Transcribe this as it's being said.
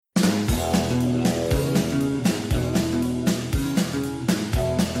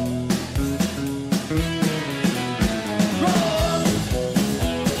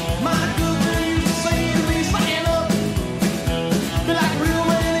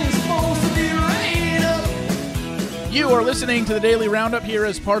You are listening to the Daily Roundup here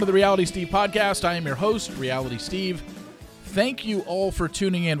as part of the Reality Steve podcast. I am your host, Reality Steve. Thank you all for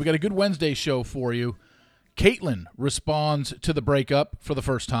tuning in. We got a good Wednesday show for you. Caitlyn responds to the breakup for the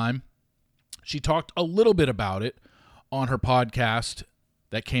first time. She talked a little bit about it on her podcast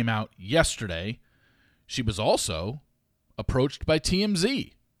that came out yesterday. She was also approached by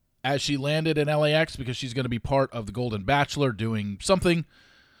TMZ as she landed in LAX because she's going to be part of the Golden Bachelor doing something.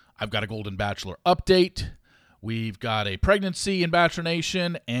 I've got a Golden Bachelor update. We've got a pregnancy in Bachelor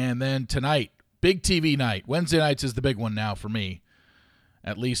Nation, and then tonight, big TV night. Wednesday nights is the big one now for me.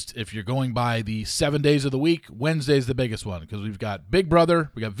 At least if you're going by the 7 days of the week, Wednesday's the biggest one because we've got Big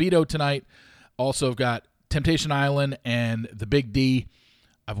Brother, we got Veto tonight. Also, I've got Temptation Island and the Big D.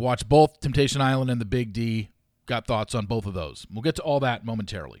 I've watched both Temptation Island and the Big D. Got thoughts on both of those. We'll get to all that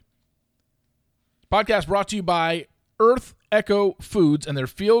momentarily. Podcast brought to you by Earth Echo Foods and their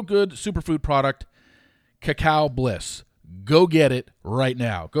feel-good superfood product, Cacao Bliss. Go get it right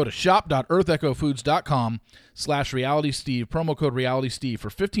now. Go to shop.earthechofoods.com/realitysteve, promo code realitysteve for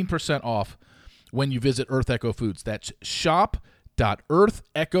 15% off when you visit Earth Echo Foods. That's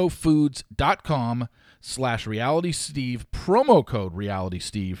shop.earthechofoods.com/realitysteve, promo code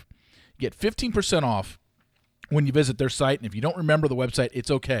realitysteve. Get 15% off when you visit their site. And if you don't remember the website, it's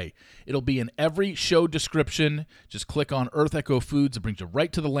okay. It'll be in every show description. Just click on Earth Echo Foods. It brings you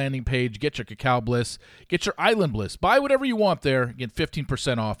right to the landing page. Get your Cacao Bliss. Get your Island Bliss. Buy whatever you want there. Get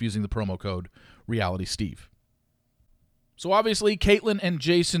 15% off using the promo code RealitySteve. So obviously, Caitlyn and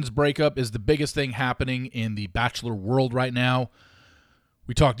Jason's breakup is the biggest thing happening in the Bachelor world right now.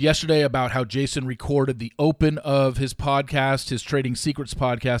 We talked yesterday about how Jason recorded the open of his podcast, his Trading Secrets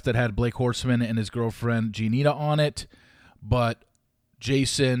podcast that had Blake Horseman and his girlfriend Gianita on it. But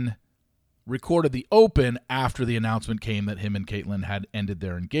Jason recorded the open after the announcement came that him and Caitlyn had ended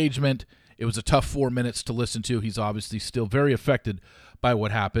their engagement. It was a tough 4 minutes to listen to. He's obviously still very affected by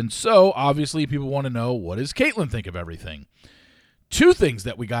what happened. So obviously people want to know, what does Caitlyn think of everything? Two things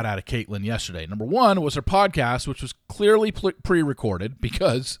that we got out of Caitlyn yesterday. Number one was her podcast, which was clearly pre-recorded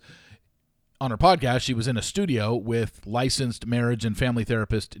because on her podcast, she was in a studio with licensed marriage and family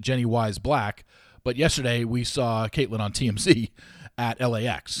therapist Jenny Wise Black. But yesterday, we saw Caitlyn on TMZ at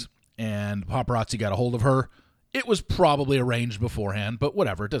LAX, and paparazzi got a hold of her. It was probably arranged beforehand, but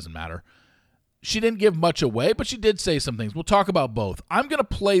whatever, it doesn't matter. She didn't give much away, but she did say some things. We'll talk about both. I'm going to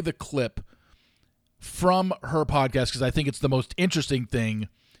play the clip from her podcast because I think it's the most interesting thing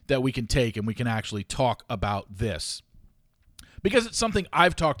that we can take, and we can actually talk about this because it's something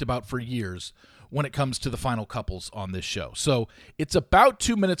I've talked about for years when it comes to the final couples on this show. So it's about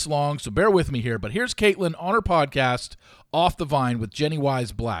 2 minutes long, so bear with me here. But here's Caitlyn on her podcast, Off the Vine, with Jenny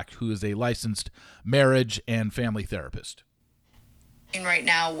Wise Black, who is a licensed marriage and family therapist. Right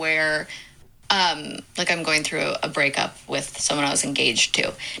now where I'm going through a breakup with someone I was engaged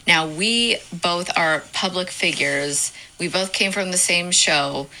to. Now, we both are public figures. We both came from the same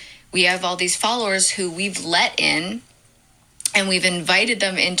show. We have all these followers who we've let in, and we've invited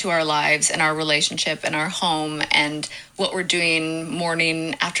them into our lives and our relationship and our home and what we're doing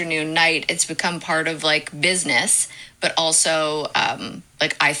morning, afternoon, night. It's become part of business, but also I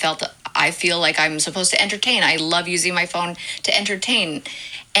feel like I'm supposed to entertain. I love using my phone to entertain.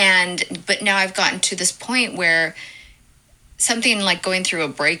 But now I've gotten to this point where something like going through a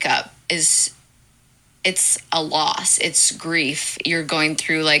breakup it's a loss. It's grief. You're going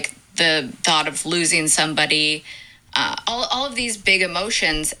through the thought of losing somebody, all of these big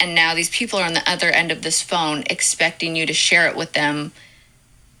emotions. And now these people are on the other end of this phone expecting you to share it with them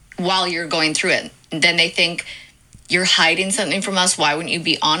while you're going through it. And then they think, you're hiding something from us. Why wouldn't you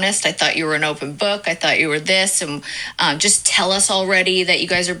be honest? I thought you were an open book. I thought you were this. And just tell us already that you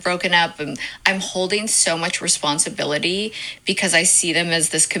guys are broken up. And I'm holding so much responsibility because I see them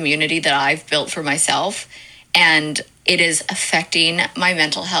as this community that I've built for myself. And it is affecting my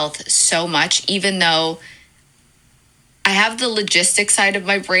mental health so much, even though I have the logistic side of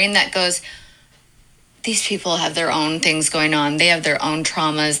my brain that goes, these people have their own things going on. They have their own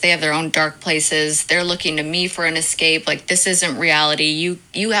traumas. They have their own dark places. They're looking to me for an escape. This isn't reality.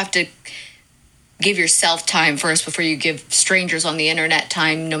 You have to give yourself time first before you give strangers on the internet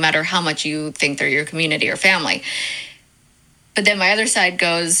time, no matter how much you think they're your community or family. But then my other side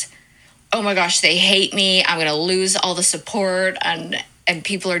goes, oh my gosh, they hate me. I'm going to lose all the support and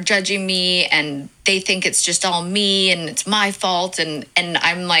people are judging me and they think it's just all me and it's my fault. And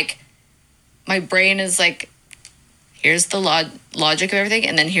I'm my brain is here's the logic of everything,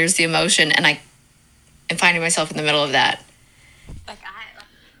 and then here's the emotion, and I'm finding myself in the middle of that.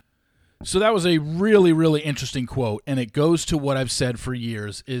 So that was a really, really interesting quote, and it goes to what I've said for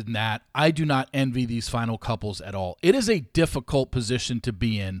years, in that I do not envy these final couples at all. It is a difficult position to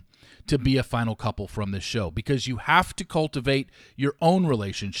be in, to be a final couple from this show, because you have to cultivate your own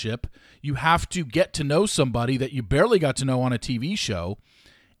relationship. You have to get to know somebody that you barely got to know on a TV show,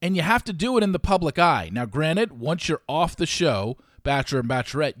 and you have to do it in the public eye. Now, granted, once you're off the show, Bachelor and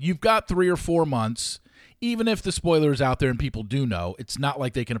Bachelorette, you've got 3 or 4 months. Even if the spoiler is out there and people do know, it's not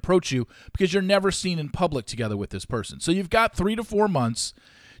like they can approach you because you're never seen in public together with this person. So you've got 3 to 4 months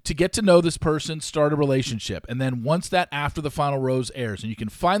to get to know this person, start a relationship. And then once that After the Final Rose airs and you can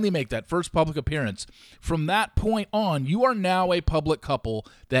finally make that first public appearance, from that point on, you are now a public couple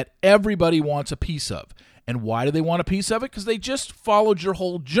that everybody wants a piece of. And why do they want a piece of it? Because they just followed your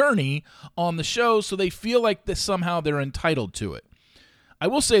whole journey on the show, so they feel like somehow they're entitled to it. I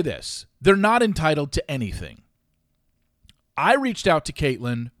will say this. They're not entitled to anything. I reached out to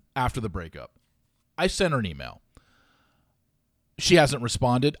Caitlyn after the breakup. I sent her an email. She hasn't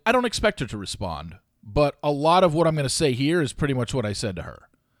responded. I don't expect her to respond, but a lot of what I'm going to say here is pretty much what I said to her.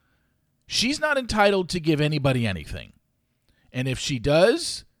 She's not entitled to give anybody anything. And if she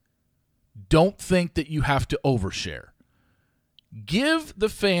does, don't think that you have to overshare. Give the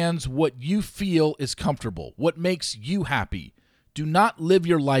fans what you feel is comfortable, what makes you happy. Do not live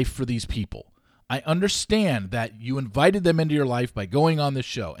your life for these people. I understand that you invited them into your life by going on this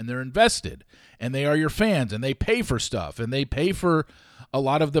show, and they're invested, and they are your fans, and they pay for stuff, and they pay for a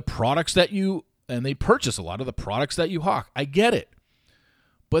lot of the products that and they purchase a lot of the products that you hawk. I get it.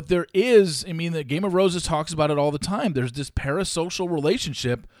 But there is, the Game of Roses talks about it all the time. There's this parasocial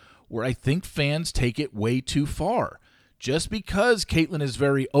relationship where I think fans take it way too far. Just because Caitlyn is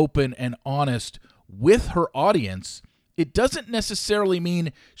very open and honest with her audience, it doesn't necessarily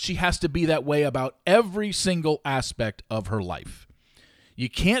mean she has to be that way about every single aspect of her life. You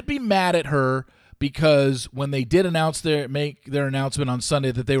can't be mad at her because when they did make their announcement on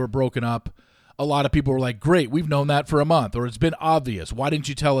Sunday that they were broken up, a lot of people were like, great, we've known that for a month, or it's been obvious. Why didn't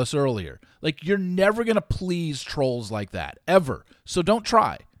you tell us earlier? Like, you're never going to please trolls like that, ever. So don't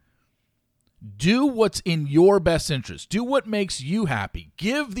try. Do what's in your best interest. Do what makes you happy.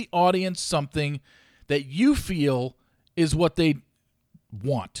 Give the audience something that you feel is what they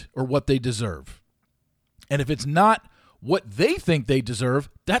want or what they deserve. And if it's not what they think they deserve,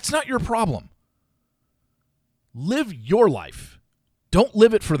 that's not your problem. Live your life. Don't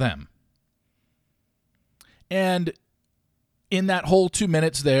live it for them. And in that whole 2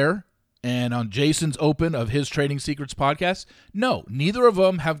 minutes there, and on Jason's open of his Trading Secrets podcast, no, neither of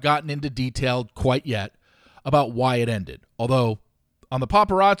them have gotten into detail quite yet about why it ended. Although on the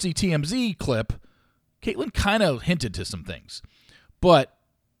Paparazzi TMZ clip, Caitlyn kind of hinted to some things. But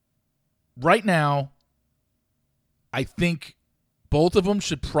right now, I think both of them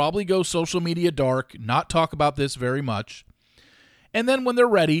should probably go social media dark, not talk about this very much. And then when they're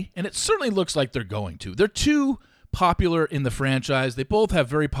ready, and it certainly looks like they're going to, they're too popular in the franchise. They both have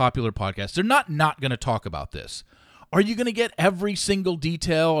very popular podcasts. They're not going to talk about this. Are you going to get every single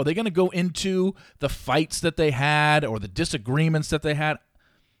detail? Are they going to go into the fights that they had or the disagreements that they had?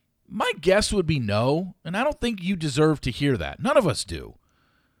 My guess would be no, and I don't think you deserve to hear that. None of us do.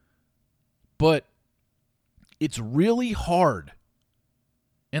 But it's really hard.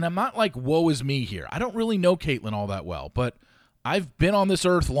 And I'm not like, woe is me here. I don't really know Caitlyn all that well, but I've been on this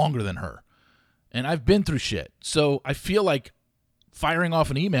earth longer than her. And I've been through shit. So I feel like firing off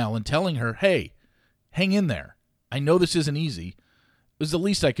an email and telling her, hey, hang in there. I know this isn't easy. Was the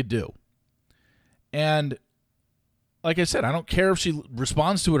least I could do. And like I said, I don't care if she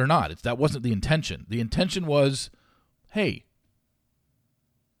responds to it or not. That wasn't the intention. The intention was, hey,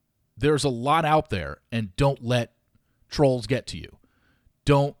 there's a lot out there, and don't let trolls get to you.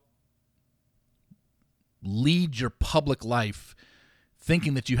 Don't lead your public life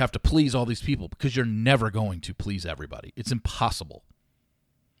thinking that you have to please all these people, because you're never going to please everybody. It's impossible.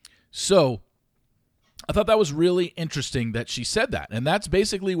 So I thought that was really interesting that she said that. And that's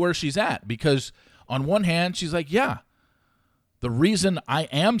basically where she's at, because on one hand, she's like, yeah, the reason I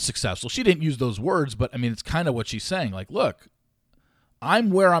am successful, she didn't use those words, but it's kind of what she's saying. Like, look,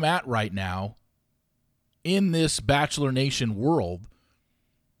 I'm where I'm at right now in this Bachelor Nation world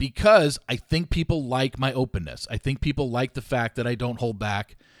because I think people like my openness. I think people like the fact that I don't hold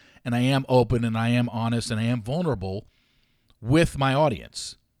back, and I am open, and I am honest, and I am vulnerable with my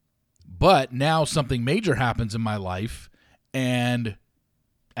audience. But now something major happens in my life, and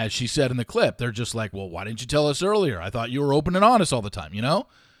as she said in the clip, they're just like, well, why didn't you tell us earlier? I thought you were open and honest all the time,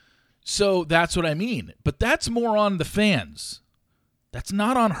 So that's what I mean. But that's more on the fans. That's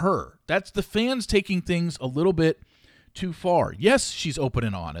not on her. That's the fans taking things a little bit too far. Yes, she's open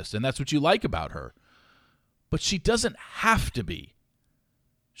and honest, and that's what you like about her. But she doesn't have to be.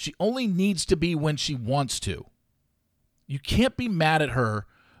 She only needs to be when she wants to. You can't be mad at her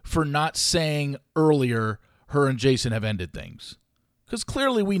for not saying earlier her and Jason have ended things. Because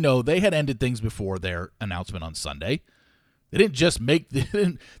clearly we know they had ended things before their announcement on Sunday. They didn't just they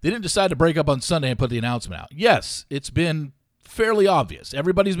didn't decide to break up on Sunday and put the announcement out. Yes, it's been fairly obvious.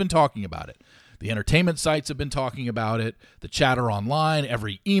 Everybody's been talking about it. The entertainment sites have been talking about it. The chatter online,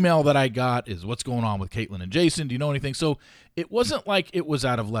 every email that I got is what's going on with Caitlyn and Jason. Do you know anything? So it wasn't like it was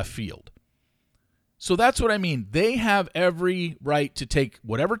out of left field. So that's what I mean. They have every right to take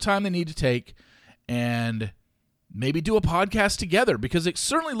whatever time they need to take and maybe do a podcast together, because it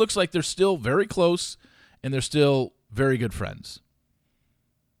certainly looks like they're still very close and they're still very good friends.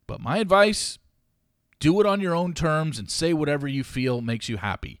 But my advice, do it on your own terms and say whatever you feel makes you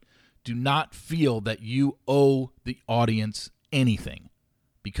happy. Do not feel that you owe the audience anything,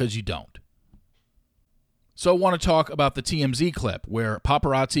 because you don't. So I want to talk about the TMZ clip where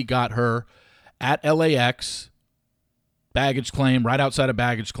paparazzi got her at LAX, baggage claim, right outside of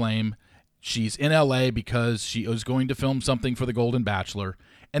baggage claim. She's in LA because she was going to film something for The Golden Bachelor.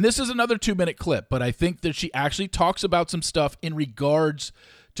 And this is another 2-minute clip, but I think that she actually talks about some stuff in regards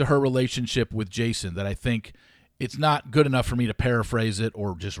to her relationship with Jason that I think it's not good enough for me to paraphrase it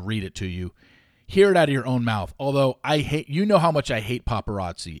or just read it to you. Hear it out of your own mouth. Although you know how much I hate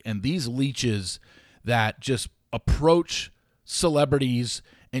paparazzi and these leeches that just approach celebrities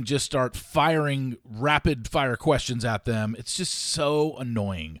and just start firing rapid fire questions at them. It's just so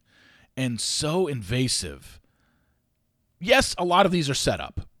annoying and so invasive. Yes, a lot of these are set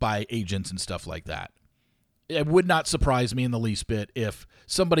up by agents and stuff like that. It would not surprise me in the least bit if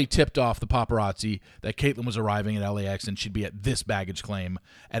somebody tipped off the paparazzi that Caitlyn was arriving at LAX and she'd be at this baggage claim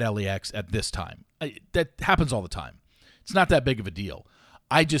at LAX at this time. That happens all the time. It's not that big of a deal.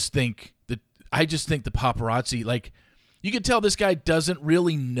 I just think the paparazzi, like, you can tell this guy doesn't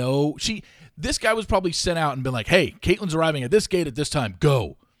really know. This guy was probably sent out and been like, hey, Caitlyn's arriving at this gate at this time,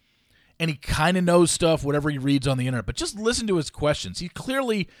 go. And he kind of knows stuff, whatever he reads on the internet. But just listen to his questions. He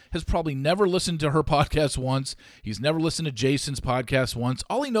clearly has probably never listened to her podcast once. He's never listened to Jason's podcast once.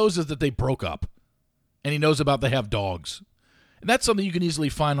 All he knows is that they broke up. And he knows about they have dogs. And that's something you can easily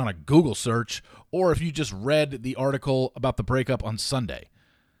find on a Google search, or if you just read the article about the breakup on Sunday.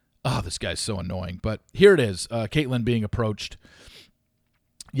 Oh, this guy's so annoying. But here it is, Caitlyn being approached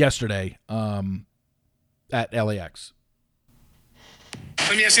yesterday at LAX.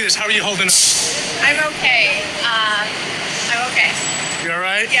 Let me ask you this. How are you holding up? I'm okay. I'm okay. You all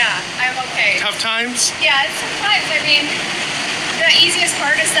right? Yeah, I'm okay. Tough times? Yeah, it's sometimes. I mean, the easiest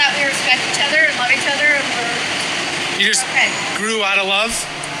part is that we respect each other and love each other, and You just okay. grew out of love?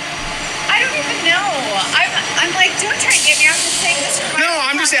 I don't even know. I'm like, don't try to get me. I'm just saying this. No,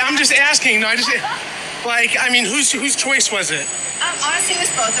 I'm just asking. No, whose choice was it? Honestly, it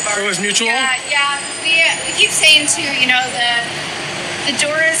was both of ours. It was mutual? Yeah. We keep saying the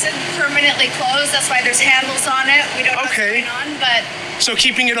door isn't permanently closed. That's why there's handles on it. We don't know what's going on, but so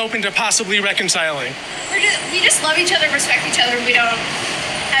keeping it open to possibly reconciling. we just love each other, respect each other. We don't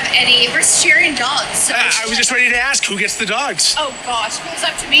have any. We're sharing dogs. So I was just ready to ask, who gets the dogs? Oh gosh, if it was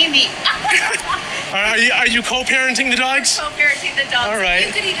up to me. Are you co-parenting the dogs? Co-parenting the dogs. All right.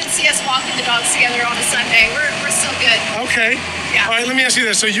 You could even see us walking the dogs together on a Sunday. We're still good. Okay. Yeah. All right, let me ask you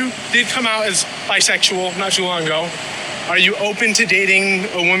this. So you did come out as bisexual not too long ago. Are you open to dating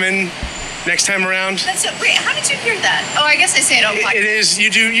a woman next time around? Wait, how did you hear that? Oh, I guess I say it on podcast. It is. You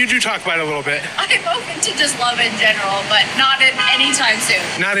do talk about it a little bit. I'm open to just love in general, but not anytime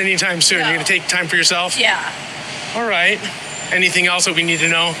soon. Not anytime soon. No. You're going to take time for yourself? Yeah. All right. Anything else that we need to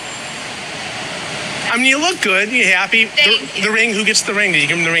know? I mean, you look good. You happy? Thank you. The ring, who gets the ring? Did you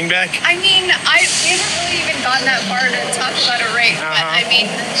give him the ring back? I mean, we haven't really even gotten that far to talk about a ring, but I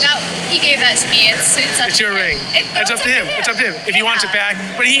mean, he gave that to me. It's up It's to your him. ring. It's up to him. It's up to him. If he wants it back.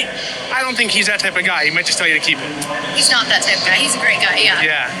 But I don't think he's that type of guy. He might just tell you to keep it. He's not that type of guy. He's a great guy, yeah.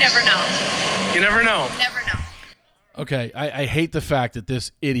 Yeah. Never know. You never know. Never know. Okay, I hate the fact that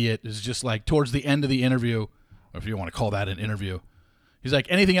this idiot is just like towards the end of the interview, or if you want to call that an interview, he's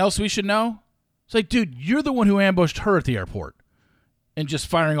like, anything else we should know? It's like, dude, you're the one who ambushed her at the airport and just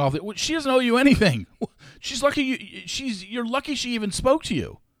firing off. She doesn't owe you anything. She's lucky. You're lucky she even spoke to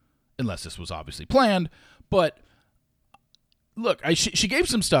you, unless this was obviously planned. But look, she gave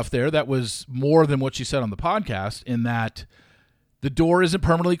some stuff there that was more than what she said on the podcast, in that the door isn't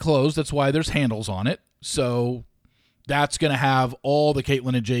permanently closed. That's why there's handles on it. So that's going to have all the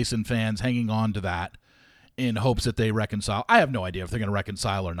Caitlyn and Jason fans hanging on to that in hopes that they reconcile. I have no idea if they're going to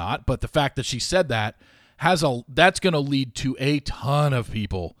reconcile or not, but the fact that she said that that's going to lead to a ton of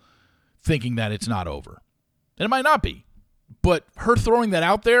people thinking that it's not over. And it might not be. But her throwing that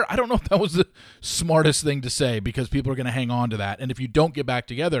out there, I don't know if that was the smartest thing to say, because people are going to hang on to that. And if you don't get back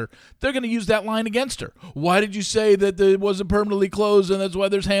together, they're going to use that line against her. Why did you say that it wasn't permanently closed and that's why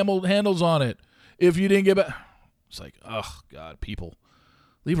there's handles on it if you didn't get back? It's like, oh, God, people.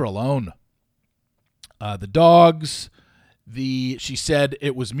 Leave her alone. The dogs, she said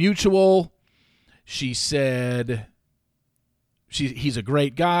it was mutual. She said he's a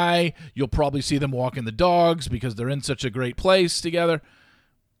great guy. You'll probably see them walking the dogs because they're in such a great place together.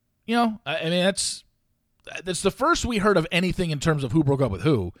 You know, I mean, that's the first we heard of anything in terms of who broke up with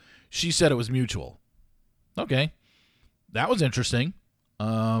who. She said it was mutual. Okay. That was interesting. You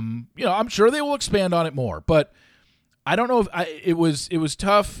know, I'm sure they will expand on it more, but I don't know if it was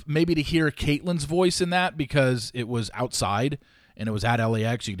tough maybe to hear Caitlin's voice in that because it was outside and it was at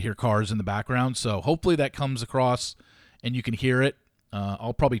LAX. You could hear cars in the background. So hopefully that comes across and you can hear it.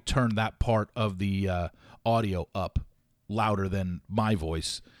 I'll probably turn that part of the audio up louder than my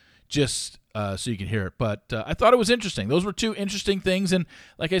voice just so you can hear it. But I thought it was interesting. Those were two interesting things. And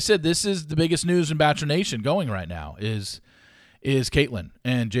like I said, this is the biggest news in Bachelor Nation going right now is Caitlyn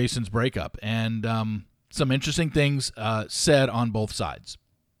and Jason's breakup. And some interesting things said on both sides.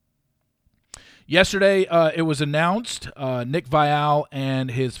 Yesterday, it was announced Nick Viall and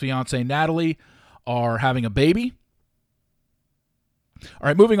his fiancée Natalie are having a baby. All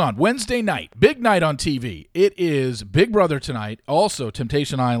right, moving on. Wednesday night, big night on TV. It is Big Brother tonight, also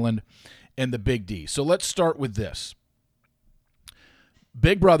Temptation Island, and the Big D. So let's start with this.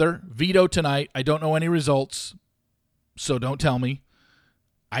 Big Brother, veto tonight. I don't know any results, so don't tell me.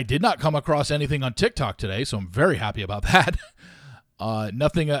 I did not come across anything on TikTok today, so I'm very happy about that.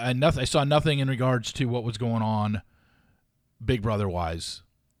 Nothing. I saw nothing in regards to what was going on Big Brother-wise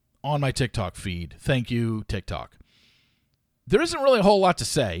on my TikTok feed. Thank you, TikTok. There isn't really a whole lot to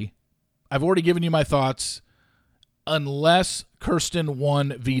say. I've already given you my thoughts. Unless Kirsten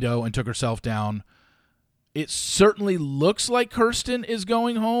won veto and took herself down, it certainly looks like Kirsten is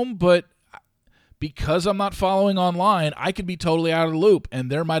going home, but because I'm not following online, I could be totally out of the loop,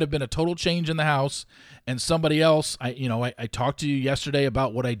 and there might have been a total change in the house, and somebody else, I talked to you yesterday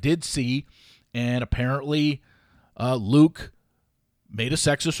about what I did see, and apparently Luke made a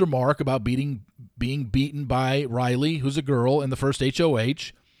sexist remark about being beaten by Riley, who's a girl, in the first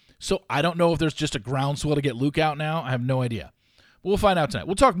HOH. So I don't know if there's just a groundswell to get Luke out now. I have no idea. We'll find out tonight.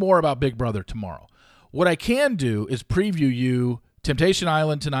 We'll talk more about Big Brother tomorrow. What I can do is preview you Temptation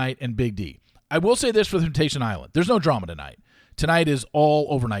Island tonight and Big D. I will say this for Temptation Island. There's no drama tonight. Tonight is all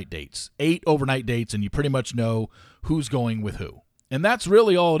overnight dates. 8 overnight dates, and you pretty much know who's going with who. And that's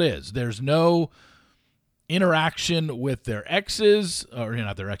really all it is. There's no interaction with their exes, or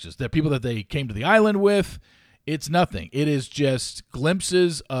not their exes, the people that they came to the island with. It's nothing. It is just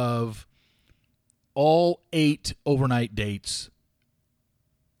glimpses of all 8 overnight dates,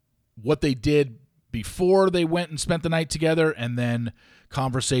 what they did before they went and spent the night together, and then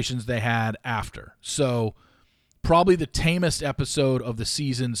conversations they had after. So probably the tamest episode of the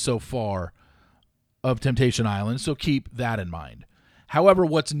season so far of Temptation Island, so keep that in mind. However,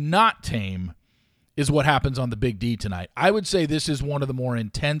 what's not tame is what happens on the Big D tonight. I would say this is one of the more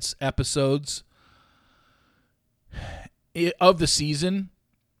intense episodes of the season,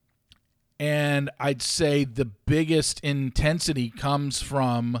 and I'd say the biggest intensity comes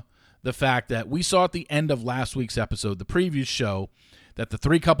from the fact that we saw at the end of last week's episode, the preview show, that the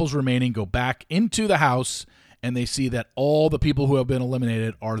 3 couples remaining go back into the house and they see that all the people who have been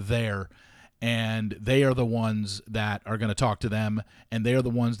eliminated are there, and they are the ones that are going to talk to them, and they are the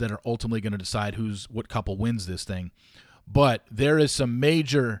ones that are ultimately going to decide what couple wins this thing. But there is some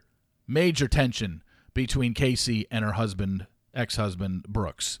major, major tension between Casey and her ex-husband,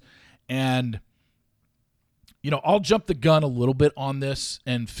 Brooks. And, I'll jump the gun a little bit on this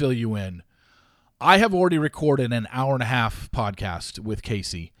and fill you in. I have already recorded an 1.5-hour podcast with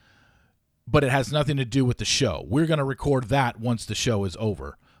Casey, but it has nothing to do with the show. We're going to record that once the show is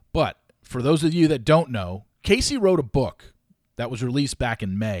over. But for those of you that don't know, Casey wrote a book that was released back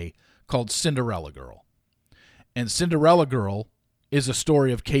in May called Cinderella Girl. And Cinderella Girl is a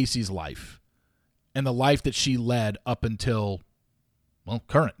story of Casey's life and the life that she led up until,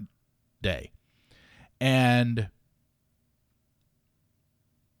 current day. And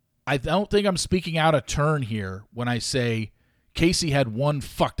I don't think I'm speaking out of turn here when I say Casey had one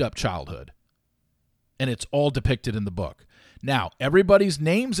fucked up childhood, and it's all depicted in the book. Now, everybody's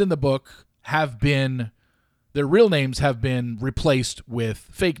names in the book their real names have been replaced with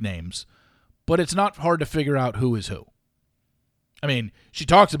fake names, but it's not hard to figure out who is who. I mean, she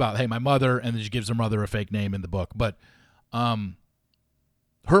talks about, hey, my mother, and then she gives her mother a fake name in the book. But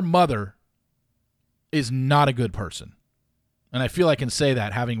her mother is not a good person. And I feel I can say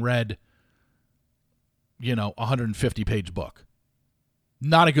that having read, a 150-page book.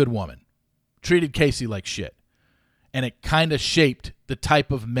 Not a good woman. Treated Casey like shit. And it kind of shaped the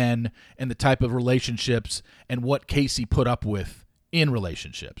type of men and the type of relationships and what Casey put up with in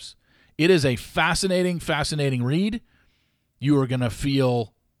relationships. It is a fascinating, fascinating read. You are going to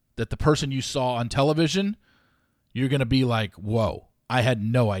feel that the person you saw on television, you're going to be like, whoa, I had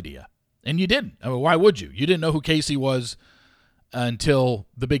no idea. And you didn't. I mean, why would you? You didn't know who Casey was until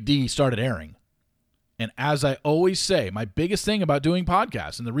the Big D started airing. And as I always say, my biggest thing about doing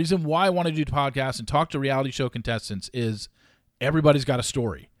podcasts, and the reason why I want to do podcasts and talk to reality show contestants, is everybody's got a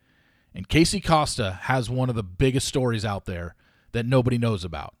story. And Casey Costa has one of the biggest stories out there that nobody knows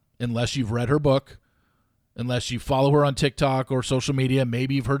about. Unless you've read her book, unless you follow her on TikTok or social media,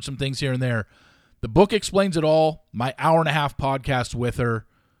 maybe you've heard some things here and there. The book explains it all. My hour-and-a-half podcast with her,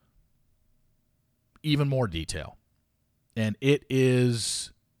 even more detail. And it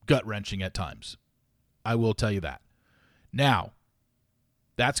is gut-wrenching at times. I will tell you that. Now,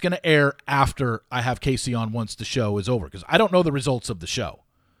 that's going to air after I have Casey on once the show is over, because I don't know the results of the show.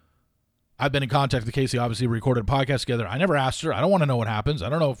 I've been in contact with Casey. Obviously, we recorded a podcast together. I never asked her. I don't want to know what happens. I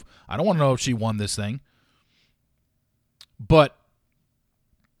don't want to know if she won this thing. But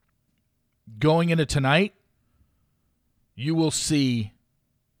going into tonight, you will see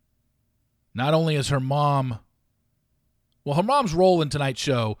not only is her mom... Well, her mom's role in tonight's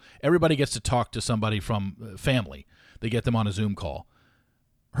show, everybody gets to talk to somebody from family. They get them on a Zoom call.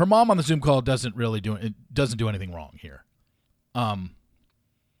 Her mom on the Zoom call doesn't do anything wrong here.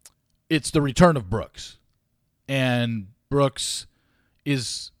 It's the return of Brooks. And Brooks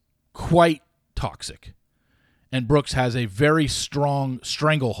is quite toxic. And Brooks has a very strong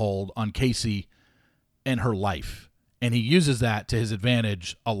stranglehold on Casey and her life. And he uses that to his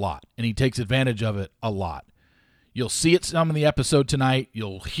advantage a lot. And he takes advantage of it a lot. You'll see it some in the episode tonight.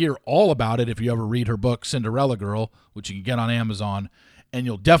 You'll hear all about it if you ever read her book, Cinderella Girl, which you can get on Amazon. And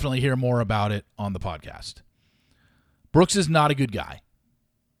you'll definitely hear more about it on the podcast. Brooks is not a good guy.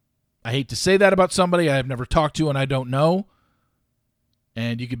 I hate to say that about somebody I have never talked to and I don't know.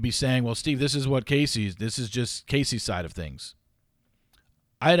 And you could be saying, well, Steve, this is just Casey's side of things.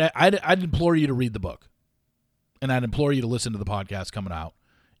 I'd implore you to read the book. And I'd implore you to listen to the podcast coming out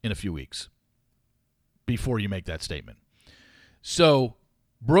in a few weeks before you make that statement. So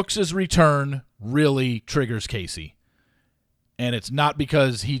Brooks's return really triggers Casey. And it's not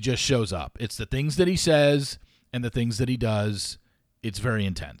because he just shows up. It's the things that he says and the things that he does. It's very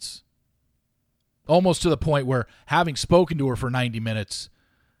intense. Almost to the point where, having spoken to her for 90 minutes,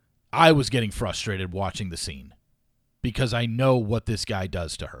 I was getting frustrated watching the scene because I know what this guy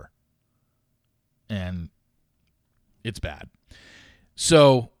does to her. And it's bad.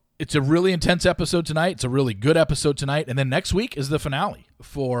 So it's a really intense episode tonight. It's a really good episode tonight. And then next week is the finale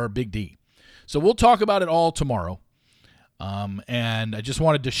for Big D. So we'll talk about it all tomorrow. And I just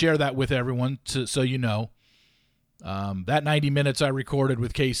wanted to share that with everyone so you know. That 90 minutes I recorded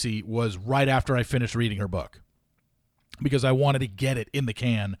with Casey was right after I finished reading her book, because I wanted to get it in the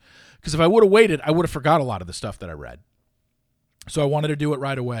can. Because if I would have waited, I would have forgot a lot of the stuff that I read. So I wanted to do it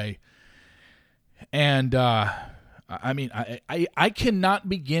right away. And I cannot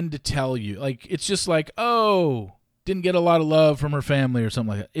begin to tell you. Like, it's just like, oh, didn't get a lot of love from her family or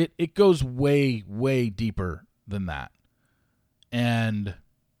something like that. It goes way, way deeper than that. And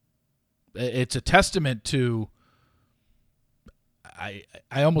it's a testament to...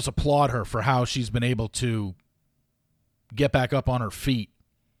 I almost applaud her for how she's been able to get back up on her feet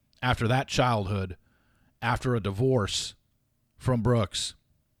after that childhood, after a divorce from Brooks,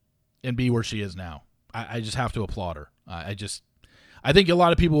 and be where she is now. I just have to applaud her. I think a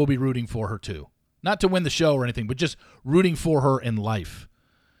lot of people will be rooting for her too. Not to win the show or anything, but just rooting for her in life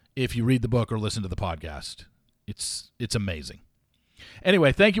if you read the book or listen to the podcast. It's amazing.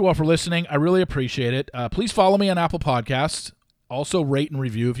 Anyway, thank you all for listening. I really appreciate it. Please follow me on Apple Podcasts. Also, rate and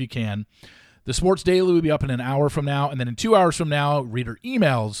review if you can. The Sports Daily will be up in an hour from now, and then in 2 hours from now, reader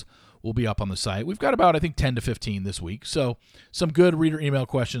emails will be up on the site. We've got about, 10 to 15 this week, so some good reader email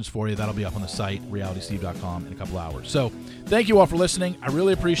questions for you. That'll be up on the site, realitysteve.com, in a couple hours. So thank you all for listening. I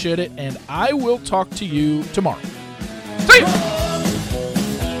really appreciate it, and I will talk to you tomorrow. See you!